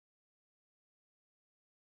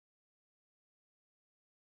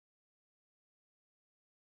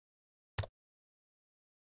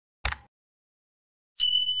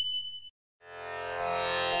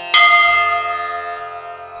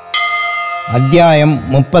அத்தியாயம்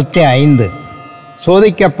 35.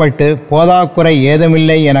 சோதிக்கப்பட்டு போதாக்குறை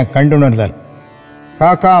ஏதுமில்லை என கண்டுணர்தல்.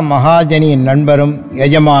 காக்கா மகாஜனியின் நண்பரும்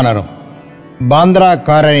எஜமானரும்.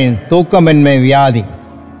 பாந்திராக்காரரின் தூக்கமின்மை வியாதி.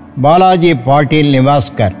 பாலாஜி பாட்டீல்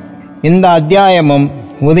நிவாஸ்கர். இந்த அத்தியாயமும்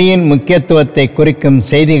உதியின் முக்கியத்துவத்தை குறிக்கும்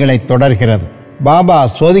செய்திகளை தொடர்கிறது. பாபா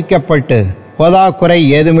சோதிக்கப்பட்டு போதாக்குறை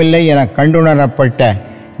ஏதுமில்லை என கண்டுணரப்பட்ட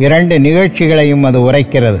 2 நிகழ்ச்சிகளையும் அது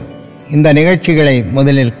உரைக்கிறது. இந்த நிகழ்ச்சிகளை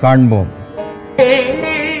முதலில் காண்போம்.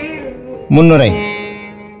 முன்னுரை.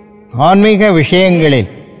 ஆன்மீக விஷயங்களில்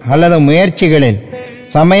அல்லது முயற்சிகளில்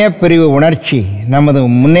சமயப்பிரிவு உணர்ச்சி நமது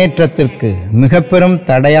முன்னேற்றத்திற்கு மிக பெரும்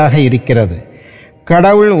தடையாக இருக்கிறது.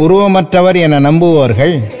 கடவுள் உருவமற்றவர் என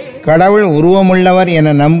நம்புவோர்கள் கடவுள் உருவமுள்ளவர்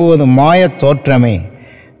என நம்புவது மாயத் தோற்றமே.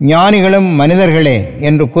 ஞானிகளும் மனிதர்களே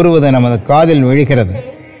என்று கூறுவது நமது காதில் விழுகிறது.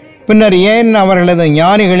 பின்னர் ஏன் அவர்களது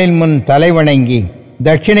ஞானிகளின் முன் தலைவணங்கி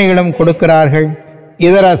தட்சிணைகளும் கொடுக்கிறார்கள்?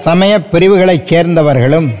 இதர சமய பிரிவுகளைச்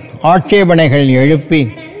சேர்ந்தவர்களும் ஆட்சேபனைகள் எழுப்பி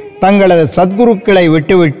தங்களது சத்குருக்களை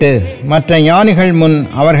விட்டுவிட்டு மற்ற ஞானிகள் முன்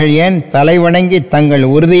அவர்கள் ஏன் தலைவணங்கி தங்கள்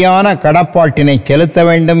உறுதியான கடப்பாட்டினை செலுத்த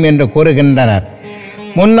வேண்டும் என்று கூறுகின்றனர்.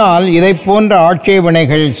 முன்னால் இதை போன்ற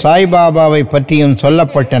ஆட்சேபனைகள் சாய்பாபாவை பற்றியும்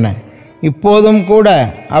சொல்லப்பட்டன. இப்போதும் கூட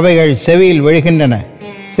அவைகள் செவியில் விழுகின்றன.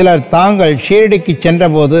 சிலர் தாங்கள் ஷீரடிக்கு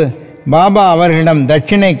சென்றபோது பாபா அவர்களிடம்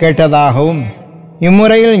தட்சிணை கேட்டதாகவும்,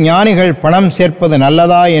 இம்முறையில் ஞானிகள் பணம் சேர்ப்பது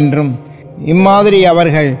நல்லதா என்றும், இம்மாதிரி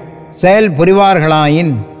அவர்கள் செயல்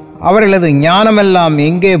புரிவார்களாயின் அவர்களது ஞானமெல்லாம்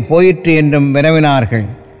எங்கே போயிற்று என்றும் வினவினார்கள்.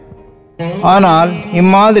 ஆனால்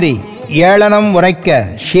இம்மாதிரி ஏளனம் உரைக்க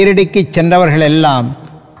ஷீரடிக்கு சென்றவர்கள் எல்லாம்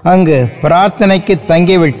அங்கு பிரார்த்தனைக்கு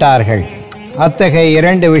தங்கிவிட்டார்கள். அத்தகைய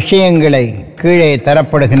 2 விஷயங்களை கீழே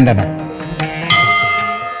தரப்படுகின்றன.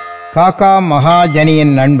 காக்கா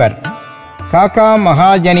மகாஜனியின் நண்பர். காக்கா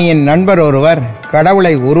மகாஜனியின் நண்பர் ஒருவர்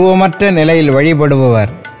கடவுளை உருவமற்ற நிலையில்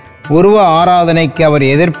வழிபடுபவர். உருவ ஆராதனைக்கு அவர்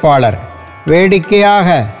எதிர்ப்பாளர். வேடிக்கையாக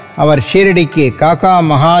அவர் ஷீரடிக்கு காக்கா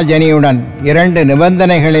மகாஜனியுடன் 2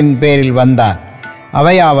 நிபந்தனைகளின் பேரில் வந்தார்.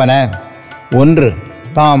 அவையாவன: 1.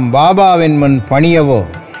 தாம் பாபாவின் முன் பணியவோ,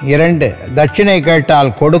 2. தட்சிணை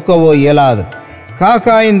கேட்டால் கொடுக்கவோ இயலாது.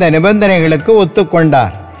 காக்கா இந்த நிபந்தனைகளுக்கு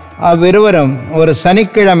ஒத்துக்கொண்டார். அவ்விருவரும் ஒரு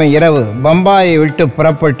சனிக்கிழமை இரவு பம்பாயை விட்டு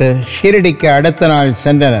புறப்பட்டு ஷீரடிக்கு அடுத்த நாள்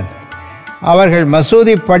சென்றனர். அவர்கள்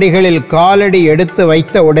மசூதி படிகளில் காலடி எடுத்து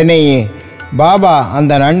வைத்த உடனேயே பாபா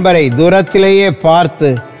அந்த நண்பரை தூரத்திலேயே பார்த்து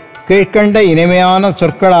கீழ்கண்ட இனிமையான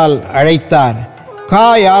சொற்களால் அழைத்தார். கா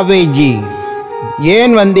யாவேஜி,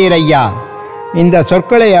 ஏன் வந்தீர் ஐயா? இந்த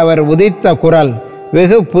சொற்களை அவர் உதித்த குரல்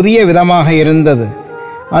வெகு புதிய விதமாக இருந்தது.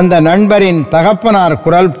 அந்த நண்பரின் தகப்பனார்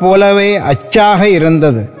குரல் போலவே அச்சாக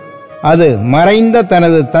இருந்தது. அது மறைந்த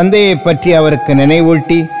தனது தந்தையை பற்றி அவருக்கு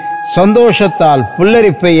நினைவூட்டி சந்தோஷத்தால்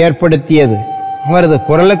புல்லரிப்பை ஏற்படுத்தியது. அவரது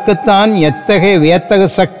குரலுக்குத்தான் எத்தகைய வியத்தகு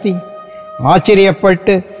சக்தி!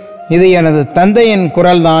 ஆச்சரியப்பட்டு, இது எனது தந்தையின்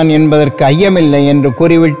குரல்தான் என்பதற்கு ஐயமில்லை என்று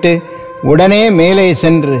கூறிவிட்டு உடனே மேலே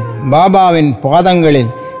சென்று பாபாவின்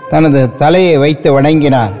பாதங்களில் தனது தலையை வைத்து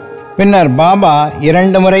வணங்கினார். பின்னர் பாபா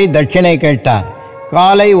 2 முறை தட்சிணை கேட்டார்.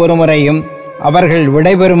 காலை ஒரு முறையும் அவர்கள்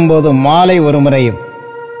விடைபெறும்போது மாலை ஒரு முறையும்.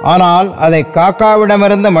 ஆனால் அதை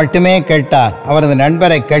காக்காவிடமிருந்து மட்டுமே கேட்டார். அவரது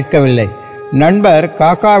நண்பரை கேட்கவில்லை. நண்பர்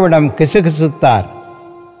காக்காவிடம் கிசுகிசுத்தார்.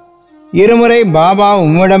 2 முறை பாபா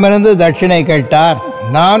உம்மிடமிருந்து தட்சிணை கேட்டார்.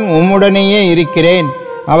 நான் உம்முடனேயே இருக்கிறேன்.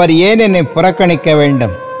 அவர் ஏன் என்னை புறக்கணிக்க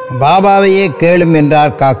வேண்டும்? பாபாவையே கேளும்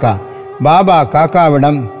என்றார் காக்கா. பாபா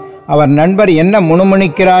காக்காவிடம் அவர் நண்பர் என்ன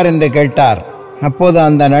முணுமுணுக்கிறார் என்று கேட்டார். அப்போது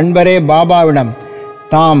அந்த நண்பரே பாபாவிடம்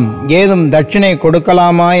தாம் ஏதும் தட்சிணை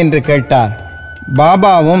கொடுக்கலாமா என்று கேட்டார்.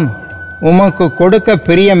 பாபாவும் உமக்கு கொடுக்க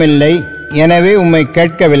பிரியமில்லை, எனவே உம்மை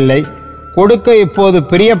கேட்கவில்லை. கொடுக்க இப்போது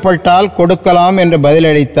பிரியப்பட்டால் கொடுக்கலாம் என்று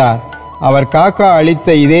பதிலளித்தார். அவர் காக்கா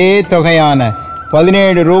அளித்த இதே தொகையான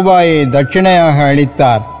 17 ரூபாயை தட்சிணையாக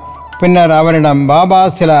அளித்தார். பின்னர் அவரிடம் பாபா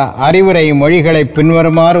சில அறிவுரை மொழிகளை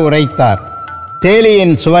பின்வருமாறு உரைத்தார்.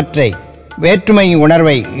 தேலியின் சுவற்றை, வேற்றுமை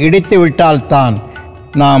உணர்வை இடித்து விட்டால்தான்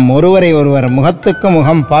நாம் ஒருவரை ஒருவர் முகத்துக்கு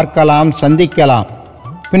முகம் பார்க்கலாம், சந்திக்கலாம்.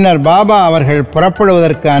 பின்னர் பாபா அவர்கள்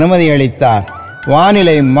புறப்படுவதற்கு அனுமதி அளித்தார்.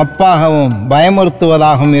 வானிலை மப்பாகவும்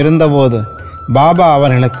பயமுறுத்துவதாகவும் இருந்தபோது பாபா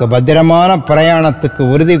அவர்களுக்கு பத்திரமான பிரயாணத்துக்கு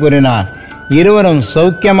உறுதி கூறினார். இருவரும்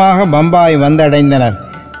சௌக்கியமாக பம்பாய் வந்தடைந்தனர்.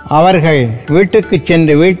 அவர்கள் வீட்டுக்கு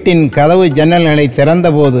சென்று வீட்டின் கதவு ஜன்னல்களை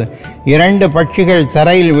திறந்தபோது 2 பட்சிகள்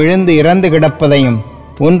தரையில் விழுந்து இறந்து கிடப்பதையும்,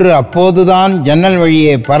 ஒன்று அப்போதுதான் ஜன்னல்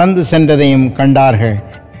வழியே பறந்து சென்றதையும் கண்டார்கள்.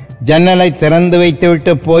 ஜன்னலை திறந்து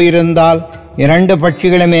வைத்துவிட்டு போயிருந்தால் 2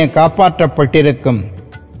 பட்சிகளுமே காப்பாற்றப்பட்டிருக்கும்.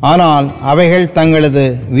 ஆனால் அவைகள் தங்களது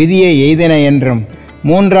விதியை எய்தின என்றும்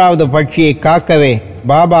 3வது பட்சியை காக்கவே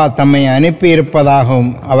பாபா தம்மை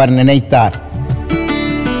அனுப்பியிருப்பதாகவும் அவர் நினைத்தார்.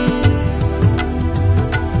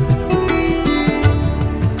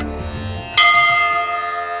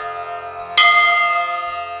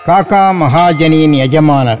 காக்கா மகாஜனியின்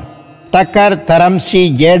எஜமானர். டக்கர் தரம்சி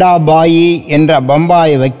ஜேடாபாயி என்ற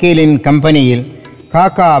பம்பாய் வக்கீலின் கம்பெனியில்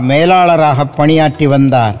காக்கா மேலாளராக பணியாற்றி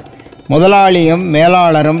வந்தார். முதலாளியும்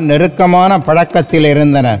மேலாளரும் நெருக்கமான பழக்கத்தில்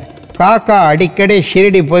இருந்தனர். காக்கா அடிக்கடி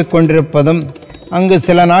ஷிரடி போய்க் கொண்டிருப்பதும் அங்கு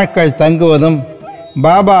சில நாட்கள் தங்குவதும்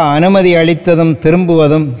பாபா அனுமதி அளித்ததும்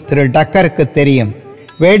திரும்புவதும் திரு டக்கருக்கு தெரியும்.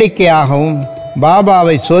 வேடிக்கையாகவும்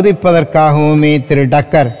பாபாவை சோதிப்பதற்காகவுமே திரு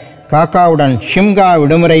டக்கர் காக்காவுடன் ஷிம்கா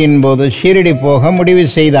விடுமுறையின் போது ஷிரடி போக முடிவு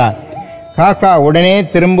செய்தார். காக்கா உடனே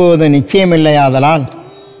திரும்புவது நிச்சயமில்லையாதலால்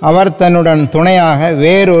அவர் தன்னுடன் துணையாக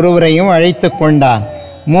வேறொருவரையும் அழைத்து கொண்டார்.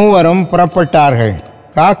 மூவரும் புறப்பட்டார்கள்.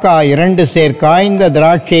 காக்கா 2 சேர் காய்ந்த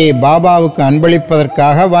திராட்சையை பாபாவுக்கு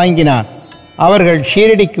அன்பளிப்பதற்காக வாங்கினார். அவர்கள்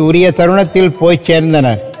ஷீரடிக்கு உரிய தருணத்தில் போய்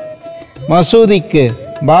சேர்ந்தனர். மசூதிக்கு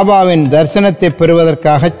பாபாவின் தரிசனத்தை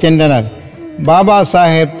பெறுவதற்காக சென்றனர். பாபா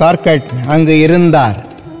சாஹேப் தார்கட் அங்கு இருந்தார்.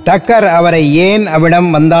 டக்கர் அவரை ஏன் அவ்விடம்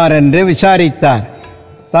வந்தார் என்று விசாரித்தார்.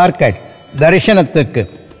 தார்கட்: தரிசனத்துக்கு.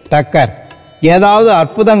 டக்கர்: ஏதாவது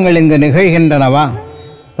அற்புதங்கள் இங்கு நிகழ்கின்றனவா?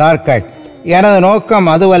 தார்கட்: எனது நோக்கம்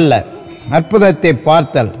அதுவல்ல, அற்புதத்தை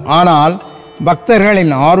பார்த்தல். ஆனால்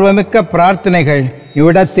பக்தர்களின் ஆர்வமிக்க பிரார்த்தனைகள்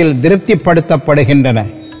இவ்விடத்தில் திருப்திப்படுத்தப்படுகின்றன.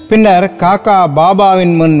 பின்னர் காக்கா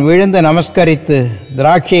பாபாவின் முன் விழுந்து நமஸ்கரித்து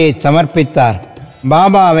திராட்சையை சமர்ப்பித்தார்.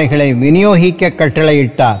 பாபா அவைகளை விநியோகிக்க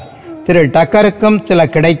கட்டளையிட்டார். திரு டக்கருக்கும் சில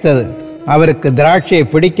கிடைத்தது. அவருக்கு திராட்சை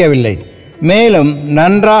பிடிக்கவில்லை. மேலும்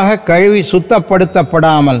நன்றாக கழுவி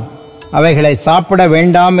சுத்தப்படுத்தப்படாமல் அவைகளை சாப்பிட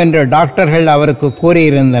வேண்டாம் என்று டாக்டர்கள் அவருக்கு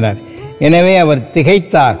கூறியிருந்தனர். எனவே அவர்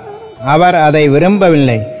திகைத்தார். அவர் அதை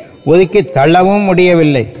விரும்பவில்லை, ஒதுக்கி தள்ளவும்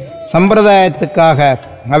முடியவில்லை. சம்பிரதாயத்துக்காக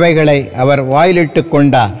அவைகளை அவர் வாயிலிட்டு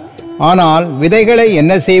கொண்டார். ஆனால் விதைகளை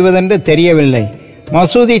என்ன செய்வதென்று தெரியவில்லை.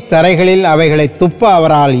 மசூதி தரைகளில் அவைகளை துப்ப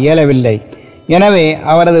அவரால் இயலவில்லை. எனவே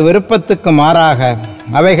அவரது விருப்பத்துக்கு மாறாக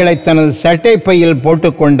அவைகளை தனது சட்டை பையில்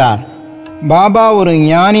போட்டுக்கொண்டார். பாபா ஒரு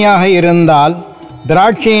ஞானியாக இருந்தால்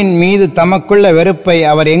திராட்சையின் மீது தமக்குள்ள வெறுப்பை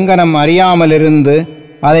அவர் எங்கனம் அறியாமலிருந்து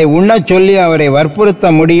அதை உண்ணச் சொல்லி அவரை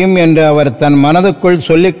வற்புறுத்த முடியும் என்று அவர் தன் மனதுக்குள்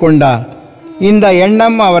சொல்லிக்கொண்டார். இந்த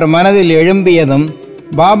எண்ணம் அவர் மனதில் எழும்பியதும்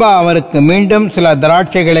பாபா அவருக்கு மீண்டும் சில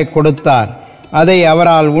திராட்சைகளை கொடுத்தார். அதை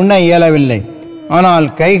அவரால் உண்ண இயலவில்லை. ஆனால்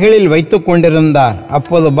கைகளில் வைத்து கொண்டிருந்தார்.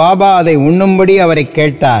 அப்போது பாபா அதை உண்ணும்படி அவரை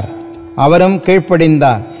கேட்டார். அவரும்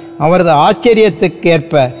கீழ்ப்படிந்தார். அவரது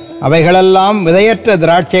ஆச்சரியத்துக்கேற்ப அவைகளெல்லாம் விதையற்ற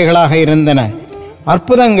திராட்சைகளாக இருந்தன.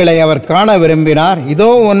 அற்புதங்களை அவர் காண விரும்பினார்.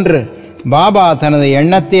 இதோ ஒன்று. பாபா தனது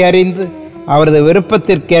எண்ணத்தை அறிந்து அவரது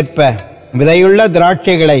விருப்பத்திற்கேற்ப விதையுள்ள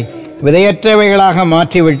திராட்சைகளை விதையற்றவைகளாக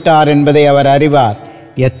மாற்றிவிட்டார் என்பதை அவர் அறிவார்.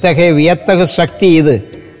 எத்தகைய வியத்தகு சக்தி இது!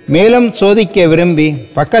 மேலும் சோதிக்க விரும்பி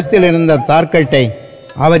பக்கத்தில் இருந்த தார்கட்டை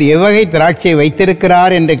அவர் எவ்வகை திராட்சை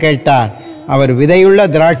வைத்திருக்கிறார் என்று கேட்டார். அவர் விதையுள்ள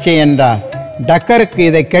திராட்சை என்றார். டக்கருக்கு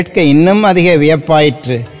இதை கேட்க இன்னும் அதிக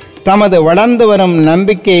வியப்பாயிற்று. தமது வளர்ந்து வரும்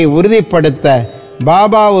நம்பிக்கையை உறுதிப்படுத்த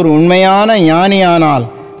பாபா ஒரு உண்மையான ஞானியானால்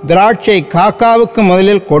திராட்சை காக்காவுக்கு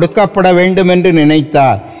முதலில் கொடுக்கப்பட வேண்டும் என்று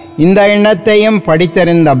நினைத்தார். இந்த எண்ணத்தையும்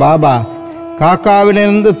படித்தறிந்த பாபா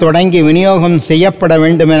காக்காவிலிருந்து தொடங்கி விநியோகம் செய்யப்பட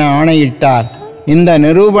வேண்டும் என ஆணையிட்டார். இந்த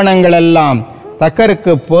நிரூபணங்களெல்லாம்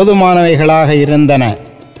டக்கருக்கு போதுமானவைகளாக இருந்தன.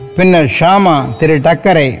 பின்னர் ஷாமா திரு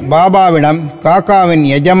டக்கரை பாபாவிடம் காக்காவின்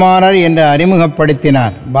எஜமானர் என்று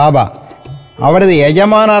அறிமுகப்படுத்தினார். பாபா: அவரது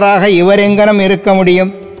எஜமானராக இவர் எங்கனம் இருக்க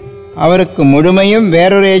முடியும்? அவருக்கு முழுமையும்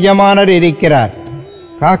வேறொரு எஜமானர் இருக்கிறார்.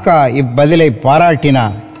 காக்கா இப்பதிலை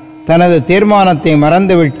பாராட்டினார். தனது தீர்மானத்தை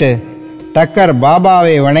மறந்துவிட்டு டக்கர்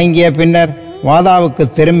பாபாவை வணங்கிய பின்னர் வாதாவுக்கு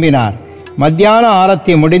திரும்பினார். மத்தியான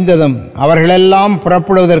ஆரத்தி முடிந்ததும் அவர்களெல்லாம்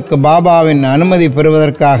புறப்படுவதற்கு பாபாவின் அனுமதி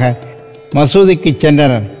பெறுவதற்காக மசூதிக்கு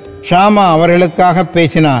சென்றனர். ஷாமா அவர்களுக்காக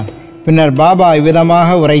பேசினார். பின்னர் பாபா இவ்விதமாக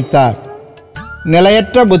உரைத்தார்: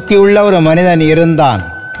 நிலையற்ற புத்தியுள்ள ஒரு மனிதன் இருந்தான்.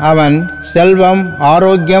 அவன் செல்வம்,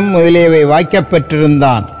 ஆரோக்கியம் முதலியவை வாய்க்கப்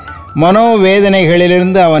பெற்றிருந்தான்.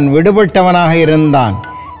 மனோவேதனைகளிலிருந்து அவன் விடுபட்டவனாக இருந்தான்.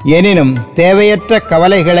 எனினும் தேவையற்ற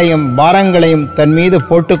கவலைகளையும் பாரங்களையும் தன் மீது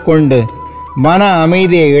போட்டுக்கொண்டு மன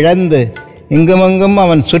அமைதியை இழந்து இங்குமங்கும்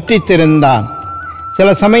அவன் சுற்றித்திருந்தான். சில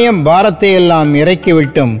சமயம் பாரத்தை எல்லாம்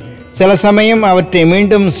இறக்கிவிட்டும் சில சமயம் அவற்றை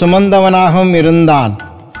மீண்டும் சுமந்தவனாகவும் இருந்தான்.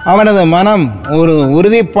 அவனது மனம் ஒரு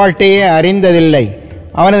உறுதிப்பாட்டையே அறிந்ததில்லை.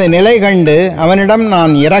 அவனது நிலை கண்டு அவனிடம்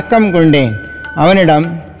நான் இரக்கம் கொண்டேன். அவனிடம்,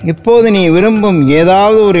 இப்போது நீ விரும்பும்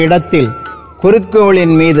ஏதாவது ஒரு இடத்தில்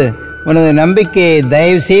குறுக்கோளின் மீது உனது நம்பிக்கையை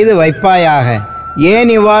தயவு செய்து வைப்பாயாக.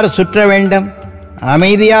 ஏன் இவ்வாறு சுற்ற வேண்டும்?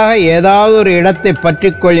 அமைதியாக ஏதாவது ஒரு இடத்தை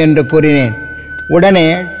பற்றிக்கொள் என்று கூறினேன். உடனே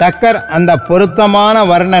டக்கர் அந்த பொருத்தமான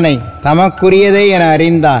வர்ணனை தமக்குரியதே என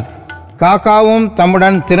அறிந்தார். காக்காவும்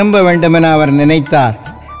தம்முடன் திரும்ப வேண்டுமென அவர் நினைத்தார்.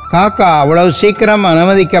 காக்கா அவ்வளவு சீக்கிரம்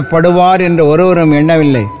அனுமதிக்கப்படுவார் என்று ஒருவரும்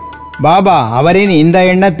எண்ணவில்லை. பாபா அவரின் இந்த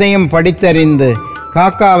எண்ணத்தையும் படித்தறிந்து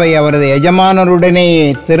காக்காவை அவரது எஜமானருடனேயே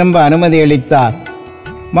திரும்ப அனுமதி அளித்தார்.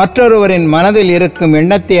 மற்றொருவரின் மனதில் இருக்கும்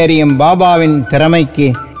எண்ணத்தை அறியும் பாபாவின் திறமைக்கு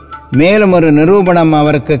மேலும் ஒரு நிரூபணம்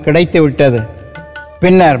அவருக்கு கிடைத்துவிட்டது.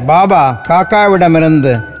 பின்னர் பாபா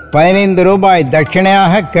காக்காவிடமிருந்து 15 ரூபாய்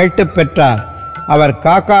தட்சிணையாக கேட்டு பெற்றார். அவர்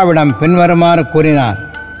காக்காவிடம் பின்வருமாறு கூறினார்: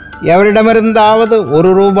 எவரிடமிருந்தாவது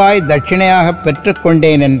 1 ரூபாய் தட்சிணையாக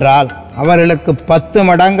பெற்றுக்கொண்டேன் என்றால் அவர்களுக்கு 10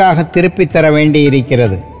 மடங்காக திருப்பித் தர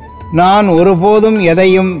வேண்டியிருக்கிறது. நான் ஒருபோதும்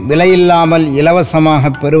எதையும் விலையில்லாமல்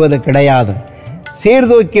இலவசமாக பெறுவது கிடையாது.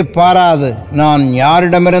 சீர்தூக்கி பாராது நான்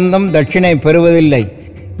யாரிடமிருந்தும் தட்சிணை பெறுவதில்லை.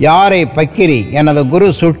 யாரை பக்கிரி எனது குரு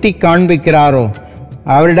சுட்டி காண்பிக்கிறாரோ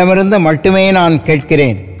அவரிடமிருந்து மட்டுமே நான்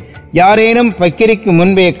கேட்கிறேன். யாரேனும் பக்கிரிக்கு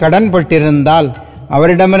முன்பே கடன்பட்டிருந்தால்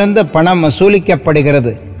அவரிடமிருந்து பணம்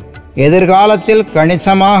வசூலிக்கப்படுகிறது. எதிர்காலத்தில்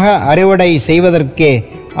கணிசமாக அறுவடை செய்வதற்கே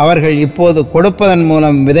அவர்கள் இப்போது கொடுப்பதன்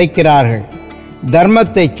மூலம் விதைக்கிறார்கள்.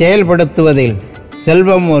 தர்மத்தை செயல்படுத்துவதில்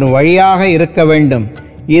செல்வம் ஒரு வழியாக இருக்க வேண்டும்.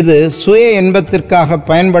 இது சுய இன்பத்திற்காக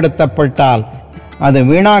பயன்படுத்தப்பட்டால் அது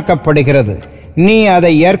வீணாக்கப்படுகிறது. நீ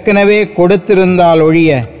அதை ஏற்கனவே கொடுத்திருந்தால்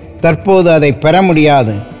ஒழிய தற்போது அதை பெற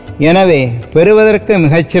முடியாது. எனவே பெறுவதற்கு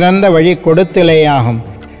மிகச்சிறந்த வழி கொடுத்தலேயாகும்.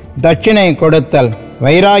 தட்சிணை கொடுத்தல்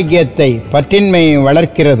வைராக்கியத்தை, பற்றின்மையை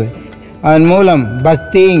வளர்க்கிறது. அதன் மூலம்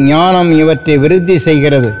பக்தி, ஞானம் இவற்றை விருத்தி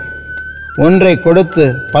செய்கிறது. ஒன்றை கொடுத்து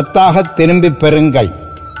 10ஆக திரும்பி பெறுங்கள்.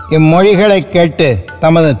 இம்மொழிகளை கேட்டு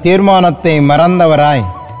தமது தீர்மானத்தை மறந்தவராய்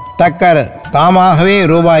டக்கர் தாமாகவே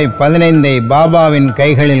ரூபாய் 15 பாபாவின்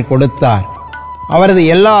கைகளில் கொடுத்தார். அவரது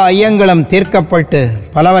எல்லா ஐயங்களும் தீர்க்கப்பட்டு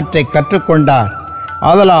பலவற்றை கற்றுக்கொண்டார்.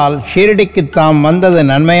 ஆதலால் ஷீரடிக்கு தாம் வந்தது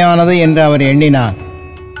நன்மையானது என்று அவர் எண்ணினார்.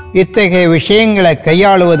 இத்தகைய விஷயங்களை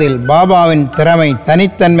கையாளுவதில் பாபாவின் திறமை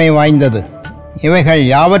தனித்தன்மை வாய்ந்தது. இவைகள்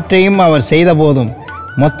யாவற்றையும் அவர் செய்தபோதும்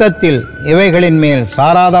மொத்தத்தில் இவைகளின் மேல்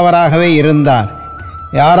சாராதவராகவே இருந்தார்.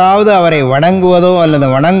 யாராவது அவரை வணங்குவதோ அல்லது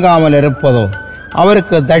வணங்காமல் இருப்பதோ,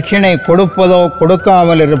 அவருக்கு தட்சிணை கொடுப்பதோ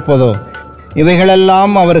கொடுக்காமல் இருப்பதோ,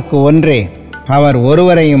 இவைகளெல்லாம் அவருக்கு ஒன்றே. அவர்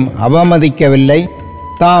ஒருவரையும் அவமதிக்கவில்லை.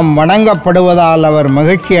 தாம் வணங்கப்படுவதால் அவர்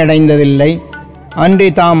மகிழ்ச்சி அடைந்ததில்லை. அன்றி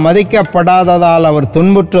தாம் மதிக்கப்படாததால் அவர்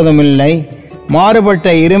துன்புற்றதுமில்லை.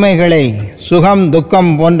 மாறுபட்ட இருமைகளை, சுகம்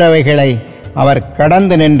துக்கம் போன்றவைகளை அவர்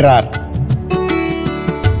கடந்து நின்றார்.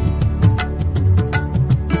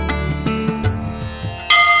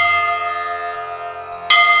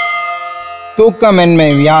 தூக்கமின்மை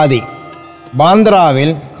வியாதி.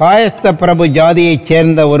 பாந்திராவில் காயஸ்த பிரபு ஜாதியைச்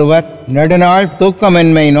சேர்ந்த ஒருவர் நெடுநாள்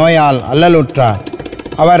தூக்கமின்மை நோயால் அல்லலுற்றார்.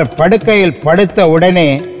 அவர் படுக்கையில் படுத்த உடனே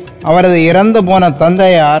அவரது இறந்து போன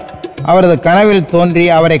தந்தையார் அவரது கனவில் தோன்றி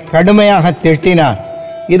அவரை கடுமையாக திட்டினார்.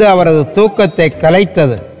 இது அவரது தூக்கத்தை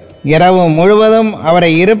கலைத்தது. இரவு முழுவதும்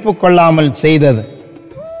அவரை இருப்பு கொள்ளாமல் செய்தது.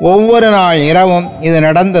 ஒவ்வொரு நாள் இரவும் இது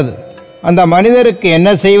நடந்தது. அந்த மனிதருக்கு என்ன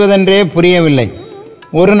செய்வதென்றே புரியவில்லை.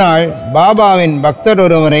 ஒரு நாள் பாபாவின் பக்தர்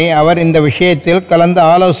ஒருவரை அவர் இந்த விஷயத்தில் கலந்து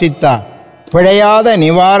ஆலோசித்தார். பிழையாத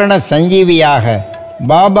நிவாரண சஞ்சீவியாக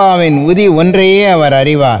பாபாவின் உதி ஒன்றையே அவர்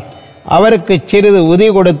அறிவார். அவருக்கு சிறிது உதி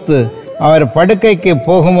கொடுத்து அவர் படுக்கைக்கு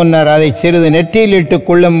போகும் முன்னர் அதை சிறிது நெற்றியில் இட்டு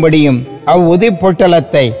கொள்ளும்படியும் அவ்வுதி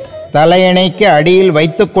பொட்டலத்தை தலையணைக்கு அடியில்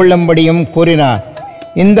வைத்து கொள்ளும்படியும் கூறினார்.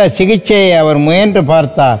 இந்த சிகிச்சையை அவர் முயன்று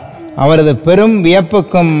பார்த்தார். அவரது பெரும்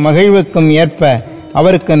வியப்புக்கும் மகிழ்வுக்கும் ஏற்ப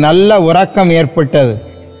அவருக்கு நல்ல உறக்கம் ஏற்பட்டது.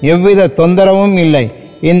 எவ்வித தொந்தரவும் இல்லை.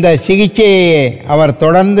 இந்த சிகிச்சையே அவர்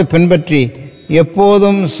தொடர்ந்து பின்பற்றி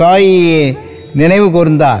எப்போதும் சாயியை நினைவு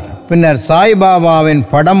கூர்ந்தார். பின்னர் சாய்பாபாவின்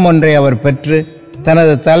படம் ஒன்றை அவர் பெற்று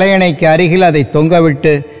தனது தலையணைக்கு அருகில் அதை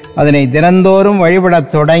தொங்கவிட்டு அதனை தினந்தோறும்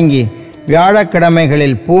வழிபடத் தொடங்கி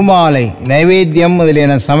வியாழக்கிழமைகளில் பூமாலை, நைவேத்தியம்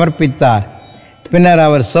முதலியன சமர்ப்பித்தார். பின்னர்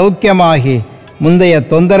அவர் சௌக்கியமாகி முந்தைய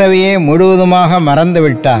தொந்தரவையே முழுவதுமாக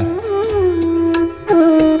மறந்துவிட்டார்.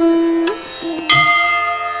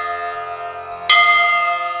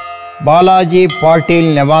 பாலாஜி பாட்டீல்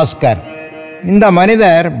நெவாஸ்கர். இந்த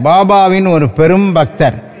மனிதர் பாபாவின் ஒரு பெரும்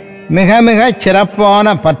பக்தர். மிக மிக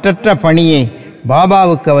சிறப்பான பற்றற்ற பணியை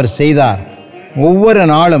பாபாவுக்கு அவர் செய்தார். ஒவ்வொரு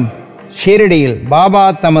நாளும் ஷீரடியில் பாபா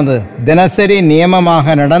தமது தினசரி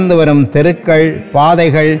நியமமாக நடந்து வரும் தெருக்கள்,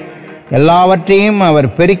 பாதைகள் எல்லாவற்றையும் அவர்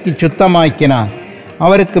பெருக்கி சுத்தமாக்கினார்.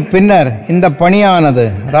 அவருக்கு பின்னர் இந்த பணியானது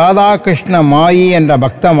ராதாகிருஷ்ண மாயி என்ற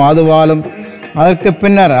பக்த மாதுவாலும் அதற்கு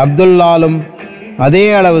பின்னர் அப்துல்லாலும் அதே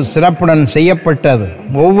அளவு சிறப்புடன் செய்யப்பட்டது.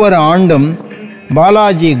 ஒவ்வொரு ஆண்டும்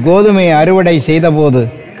பாலாஜி கோதுமை அறுவடை செய்தபோது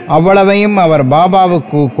அவ்வளவையும் அவர்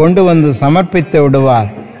பாபாவுக்கு கொண்டு வந்து சமர்ப்பித்து விடுவார்.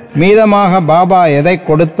 மீதமாக பாபா எதை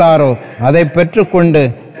கொடுத்தாரோ அதை பெற்றுக்கொண்டு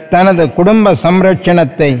தனது குடும்ப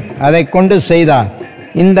சம்ரட்சணத்தை அதை கொண்டு செய்தார்.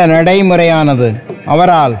 இந்த நடைமுறையானது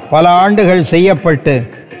அவரால் பல ஆண்டுகள் செய்யப்பட்டு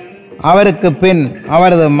அவருக்கு பின்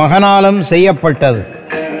அவரது மகனாலும் செய்யப்பட்டது.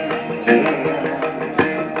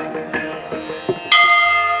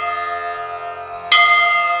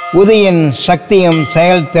 உதியின் சக்தியும்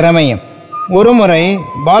செயல் திறமையும். ஒருமுறை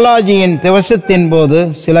பாலாஜியின் திவசத்தின் போது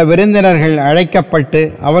சில விருந்தினர்கள் அழைக்கப்பட்டு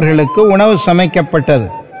அவர்களுக்கு உணவு சமைக்கப்பட்டது.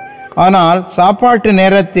 ஆனால் சாப்பாட்டு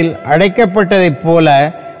நேரத்தில் அழைக்கப்பட்டதைப் போல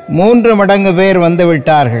 3 மடங்கு பேர்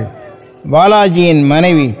வந்துவிட்டார்கள். பாலாஜியின்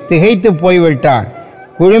மனைவி திகைத்து போய்விட்டாள்.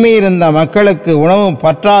 குழுமியிருந்த மக்களுக்கு உணவு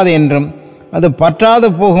பற்றாது என்றும் அது பற்றாது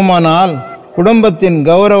போகுமானால் குடும்பத்தின்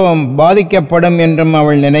கௌரவம் பாதிக்கப்படும் என்றும்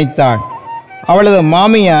அவள் நினைத்தாள். அவளது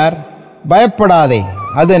மாமியார், பயப்படாதே,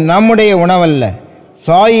 அது நம்முடைய உணவல்ல,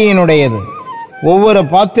 சாயியினுடையது. ஒவ்வொரு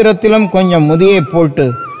பாத்திரத்திலும் கொஞ்சம் முதியை போட்டு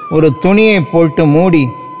ஒரு துணியை போட்டு மூடி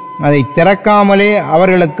அதை திறக்காமலே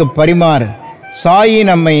அவர்களுக்கு பரிமாறு. சாயி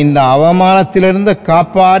நம்மை இந்த அவமானத்திலிருந்து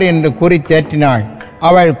காப்பார் என்று கூறி தேற்றினாள்.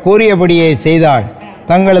 அவள் கூறியபடியே செய்தாள்.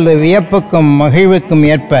 தங்களது வியப்புக்கும் மகிழ்வுக்கும்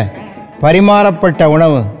ஏற்ப பரிமாறப்பட்ட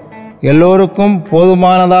உணவு எல்லோருக்கும்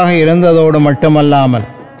போதுமானதாக இருந்ததோடு மட்டுமல்லாமல்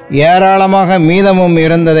ஏராளமாக மீதமும்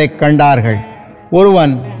இருந்ததைக் கண்டார்கள்.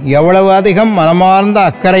 ஒருவன் எவ்வளவு அதிகம் மனமார்ந்த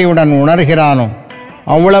அக்கறையுடன் உணர்கிறானோ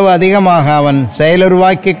அவ்வளவு அதிகமாக அவன்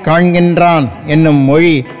செயலுருவாக்கி காண்கின்றான் என்னும்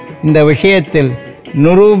மொழி இந்த விஷயத்தில்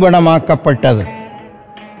நிரூபணமாக்கப்பட்டது.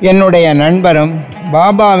 என்னுடைய நண்பரும்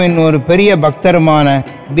பாபாவின் ஒரு பெரிய பக்தருமான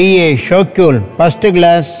B.A. ஷோக்யூல் first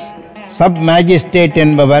class sub magistrate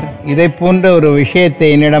என்பவர் இதை போன்ற ஒரு விஷயத்தை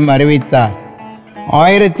என்னிடம் அறிவித்தார்.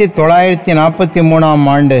 1943ஆம்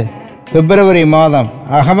ஆண்டு பிப்ரவரி மாதம்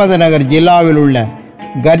அகமது நகர் ஜில்லாவில் உள்ள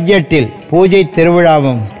கர்ஜட்டில் பூஜை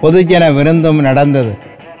திருவிழாவும் பொதுஜன விருந்தும் நடந்தது.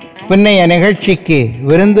 பின்னைய நிகழ்ச்சிக்கு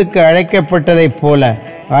விருந்துக்கு அழைக்கப்பட்டதைப் போல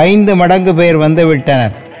 5 மடங்கு பேர்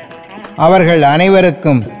வந்துவிட்டனர். அவர்கள்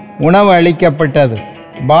அனைவருக்கும் உணவு அளிக்கப்பட்டது.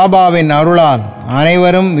 பாபாவின் அருளால்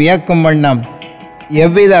அனைவரும் வியக்கும் வண்ணம்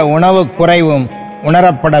எவ்வித உணவு குறைவும்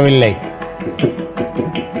உணரப்படவில்லை.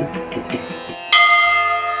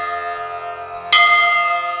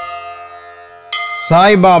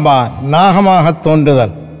 சாய்பாபா நாகமாக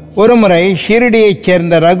தோன்றுதல். ஒருமுறை ஷிரடியைச்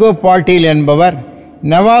சேர்ந்த ரகு பாட்டீல் என்பவர்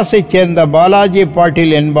நவாஸைச் சேர்ந்த பாலாஜி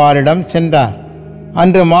பாட்டீல் என்பாரிடம் சென்றார்.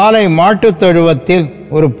 அன்று மாலை மாட்டுத் தொழுவத்தில்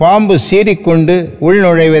ஒரு பாம்பு சீறிக்கொண்டு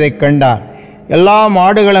உள்நுழைவதைக் கண்டார். எல்லா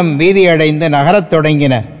மாடுகளும் பீதியடைந்து நகரத்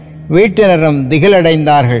தொடங்கின. வீட்டினரும்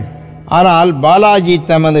திகிலடைந்தார்கள். ஆனால் பாலாஜி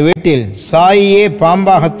தமது வீட்டில் சாயியே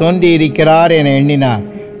பாம்பாக தோன்றியிருக்கிறார் என எண்ணினார்.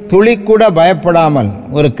 துளி கூட பயப்படாமல்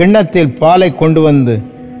ஒரு கிண்ணத்தில் பாலை கொண்டு வந்து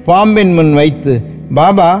பாம்பின் முன் வைத்து,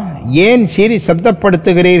 பாபா, ஏன் சீறி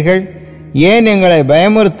சப்தப்படுத்துகிறீர்கள்? ஏன் எங்களை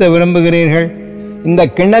பயமுறுத்த விரும்புகிறீர்கள்? இந்த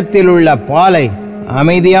கிண்ணத்தில் உள்ள பாலை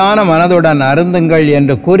அமைதியான மனதுடன் அருந்துங்கள்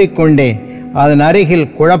என்று கூறிக்கொண்டே அதன்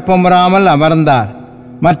அருகில் குழப்பமுறாமல் அமர்ந்தார்.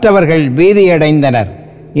 மற்றவர்கள் பீதியடைந்தனர்.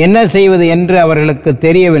 என்ன செய்வது என்று அவர்களுக்கு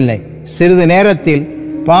தெரியவில்லை. சிறிது நேரத்தில்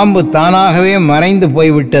பாம்பு தானாகவே மறைந்து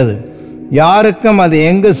போய்விட்டது. யாருக்கும் அது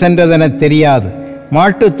எங்கு சென்றதென தெரியாது.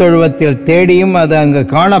 மாட்டுத் தொழுவத்தில் தேடியும் அது அங்கு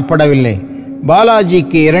காணப்படவில்லை.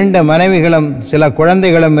 பாலாஜிக்கு 2 மனைவிகளும் சில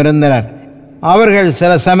குழந்தைகளும் இருந்தனர். அவர்கள்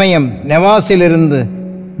சில சமயம் நெவாஸிலிருந்து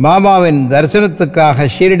பாபாவின் தரிசனத்துக்காக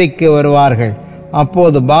ஷிரடிக்கு வருவார்கள்.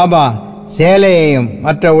 அப்போது பாபா சேலையையும்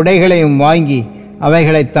மற்ற உடைகளையும் வாங்கி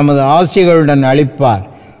அவைகளை தமது ஆசிகளுடன் அளிப்பார்.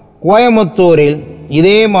 கோயமுத்தூரில்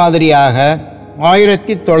இதே மாதிரியாக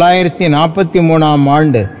 1943ஆம்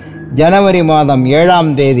ஆண்டு ஜனவரி மாதம்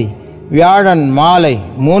 7ஆம் தேதி வியாழன் மாலை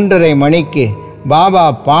 3:30 மணிக்கு பாபா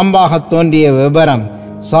பாம்பாக தோன்றிய விபரம்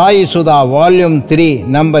சாய் சுதா வால்யூம் 3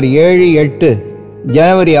 நம்பர் 7-8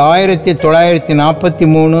 ஜனவரி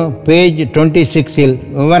 1943 பேஜ் 26இல்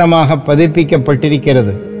விவரமாக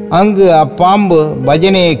பதிப்பிக்கப்பட்டிருக்கிறது. அங்கு அப்பாம்பு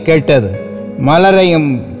பஜனையை கேட்டது. மலரையும்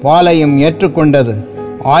பாலையும் ஏற்றுக்கொண்டது.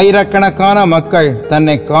 ஆயிரக்கணக்கான மக்கள்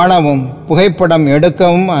தன்னை காணவும் புகைப்படம்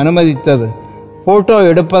எடுக்கவும் அனுமதித்தது. போட்டோ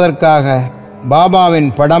எடுப்பதற்காக பாபாவின்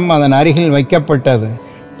படம் அதன் அருகில் வைக்கப்பட்டது.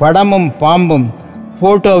 படமும் பாம்பும்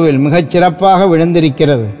போட்டோவில் மிகச்சிறப்பாக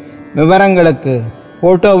விழுந்திருக்கிறது. விவரங்களுக்கு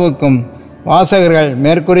போட்டோவுக்கும் வாசகர்கள்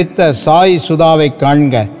மேற்குறித்த சாய் சுதாவை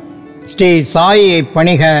காண்க. ஸ்ரீ சாயியை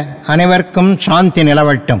பணிக. அனைவருக்கும் சாந்தி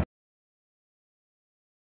நிலவட்டும்.